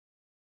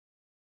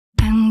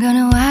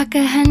walk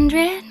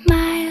 100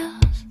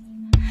 miles.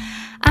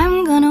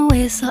 I'm gonna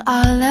whistle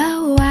all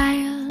the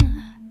while.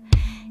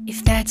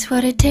 If that's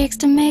what it takes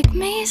to make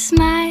me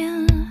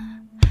smile,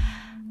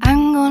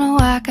 I'm gonna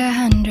walk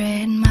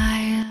 100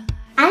 miles.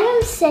 I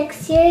am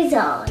 6 years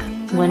old.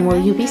 When will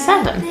you be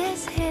 7?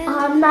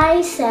 On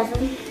my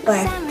 7th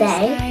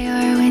birthday.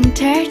 Or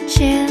winter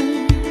chill.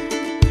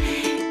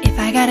 If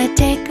I gotta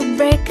take a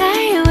break,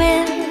 I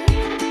will.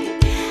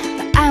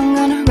 But I'm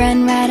gonna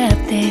run right up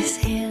this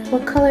hill.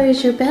 What color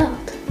is your belt?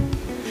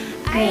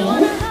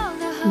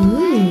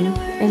 Green.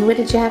 And what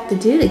did you have to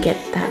do to get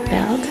that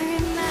belt?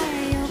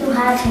 You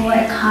have to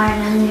work hard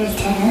on your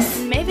tennis.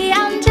 Maybe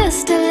I'm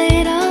just a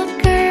little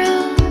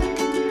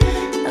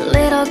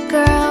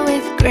girl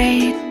with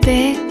great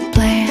big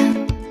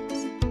plans.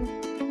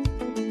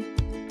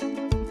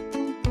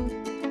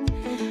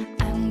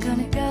 I'm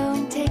gonna go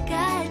and take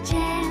a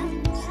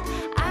chance.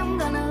 I'm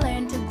gonna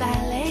learn to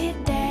ballet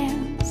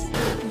dance.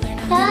 Learn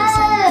a little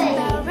something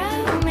about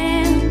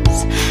romance.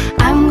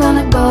 I'm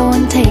gonna go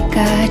and take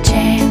a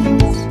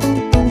chance.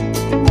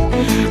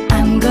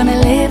 I'm gonna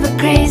live a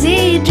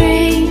crazy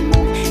dream,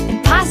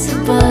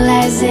 impossible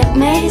as it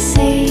may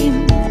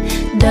seem.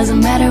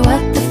 Doesn't matter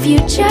what the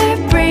future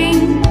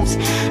brings,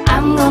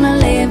 I'm gonna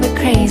live a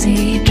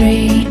crazy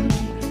dream.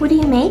 What are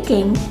you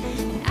making?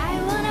 I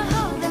wanna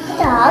hold the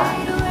Dog.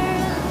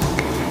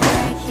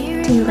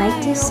 Do you like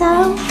to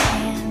sew?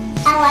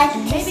 I like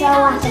to sew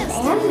lots of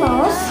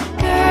animals.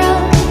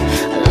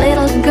 A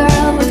little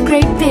girl with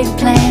great big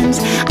plans.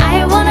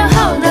 I wanna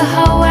hold the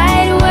whole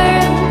wide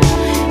world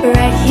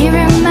right here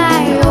in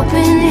my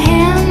open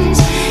hands.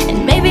 And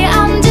maybe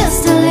I'm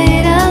just a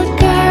little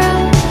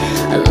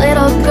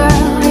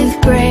girl with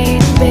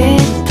great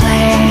big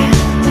plans.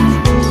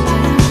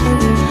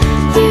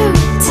 You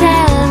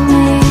tell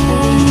me.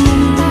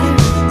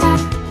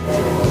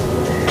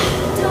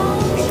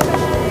 Don't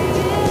try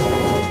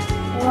it.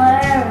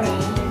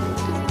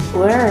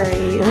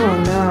 Worry? Oh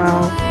no.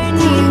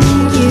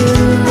 Warning you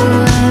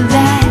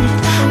that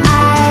I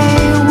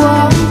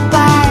won't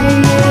buy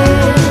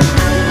it.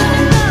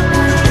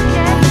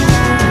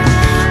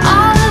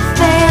 All the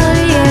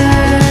failure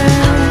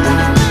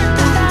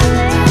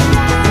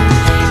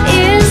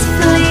is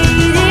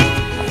fleeting.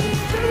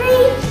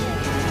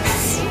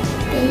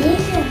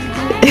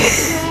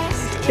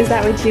 Is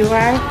that what you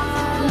are?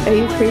 Are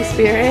you free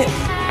spirit?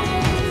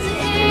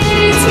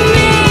 It's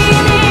meaning.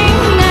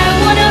 I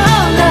wanna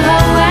hold the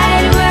whole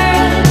wide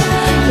world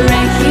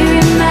right here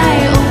in my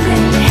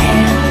open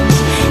hands.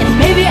 And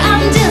maybe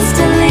I'm just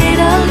a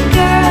little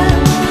girl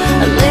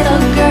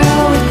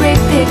with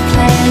great big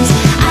plans.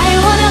 I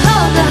wanna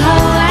hold the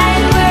whole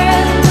wide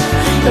world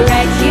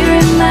right here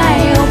in my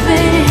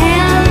open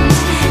hands.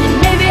 And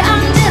maybe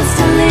I'm just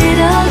a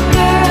little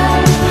girl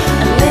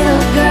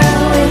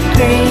with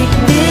great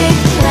big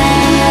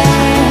plans.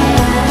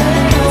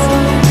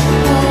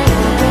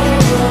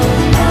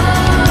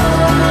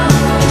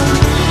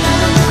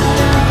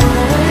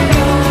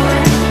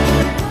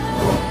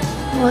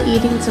 Well,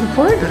 eating's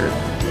important.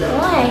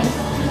 Why?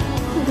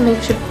 It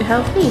makes you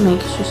healthy,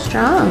 makes you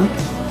strong.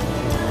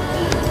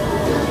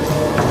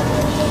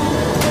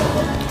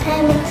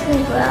 That makes me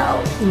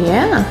grow.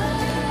 Yeah.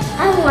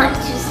 I want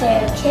to stay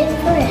a kid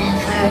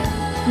forever.